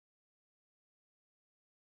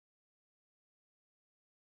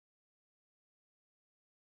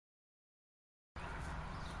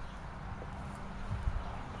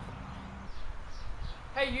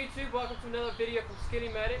Hey YouTube, welcome to another video from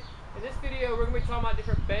SkinnyMedic. In this video we're going to be talking about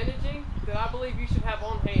different bandaging that I believe you should have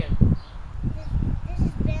on hand. This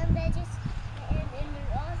is bandages, and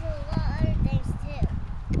there's also a lot of other things too,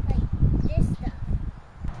 like this stuff.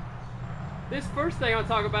 This first thing I'll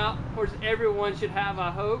talk about, of course everyone should have,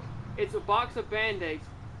 I hope, it's a box of band-aids.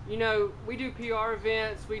 You know, we do PR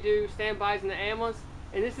events, we do standbys in the ambulance,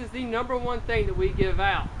 and this is the #1 thing that we give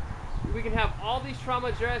out. We can have all these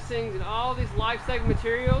trauma dressings and all these life-saving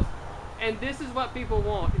materials, and this is what people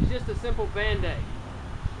want. It's just a simple band-aid.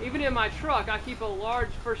 Even in my truck, I keep a large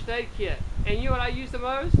first aid kit, and you know what I use the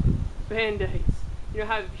most? Band-aids. You know,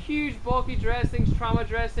 have huge bulky dressings, trauma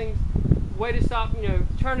dressings, way to stop,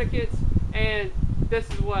 tourniquets, and this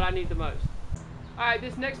is what I need the most. Alright,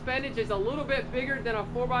 this next bandage is a little bit bigger than a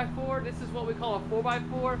 4x4. This is what we call a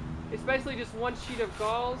 4x4. It's basically just one sheet of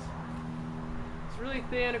gauze. It's really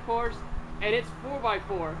thin, of course, and it's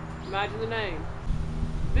 4x4. Imagine the name.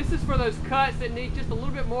 This is for those cuts that need just a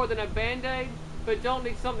little bit more than a band-aid, but don't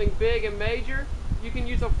need something big and major. You can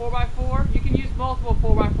use a 4x4. You can use multiple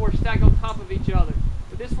 4x4 stacked on top of each other.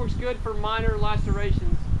 But this works good for minor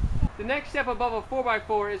lacerations. The next step above a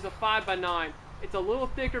 4x4 is a 5x9. It's a little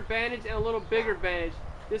thicker bandage and a little bigger bandage.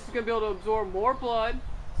 This is going to be able to absorb more blood,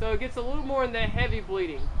 so it gets a little more in that heavy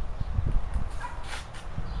bleeding.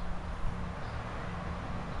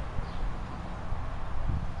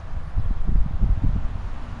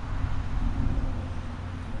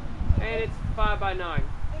 And it's 5x9.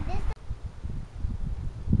 And this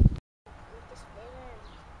just bigger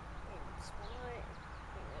and smaller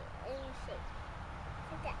and any shape.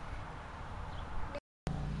 Like that.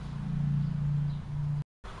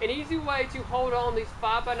 An easy way to hold on these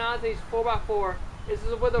 5x9s and these 4x4 is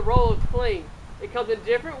with a roll of cling. It comes in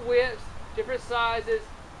different widths, different sizes,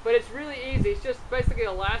 but it's really easy. It's just basically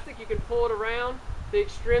elastic. You can pull it around the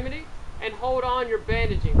extremity and hold on your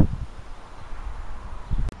bandaging.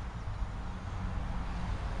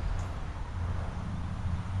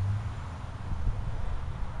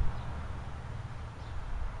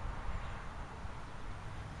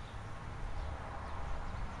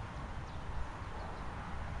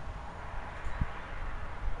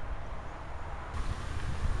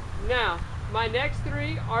 Now, my next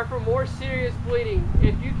three are for more serious bleeding.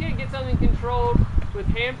 If you can't get something controlled with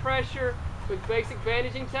hand pressure, with basic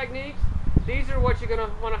bandaging techniques, these are what you're going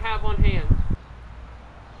to want to have on hand.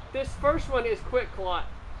 This first one is quickclot.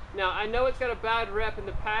 Now, I know it's got a bad rep in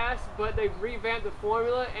the past, but they've revamped the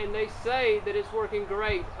formula and they say that it's working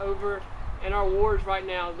great over in our wards right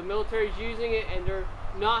now. The military's using it and they're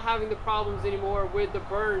not having the problems anymore with the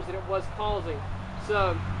burns that it was causing.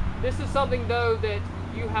 So, this is something though that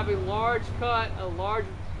you have a large cut, a large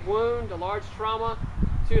wound, a large trauma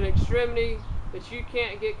to an extremity that you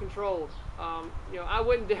can't get controlled. I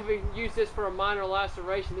wouldn't definitely use this for a minor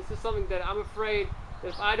laceration. This is something that I'm afraid that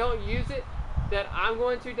if I don't use it, that I'm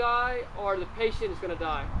going to die or the patient is going to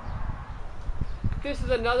die. This is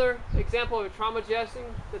another example of a trauma dressing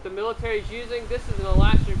that the military is using. This is an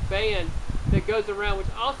elastic band that goes around, which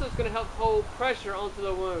also is going to help hold pressure onto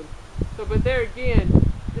the wound. So, but there again,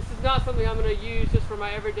 this is not something I'm going to use just for my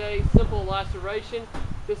everyday simple laceration.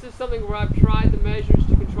 This is something where I've tried the measures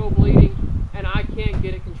to control bleeding and I can't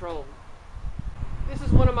get it controlled. This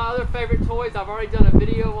is one of my other favorite toys. I've already done a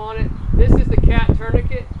video on it. This is the cat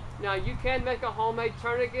tourniquet. Now you can make a homemade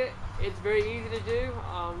tourniquet. It's very easy to do.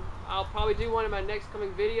 I'll probably do one in my next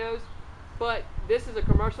coming videos. But this is a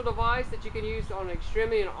commercial device that you can use on an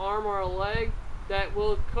extremity, an arm or a leg that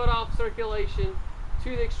will cut off circulation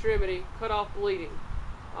to the extremity, cut off bleeding.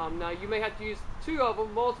 Now you may have to use two of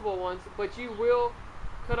them, multiple ones, but you will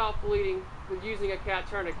cut off bleeding with using a cat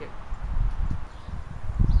tourniquet.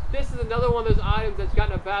 This is another one of those items that's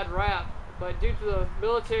gotten a bad rap, but due to the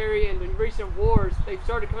military and the recent wars, they've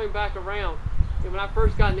started coming back around. And when I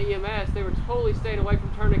first got in the EMS, they were totally staying away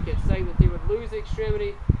from tourniquets, saying that they would lose the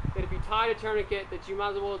extremity, that if you tied a tourniquet, that you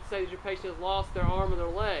might as well say that your patient has lost their arm or their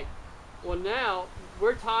leg. Well, now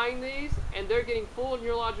we're tying these and they're getting full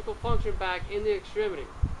neurological function back in the extremity.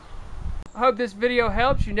 I hope this video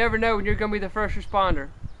helps. You never know when you're going to be the first responder.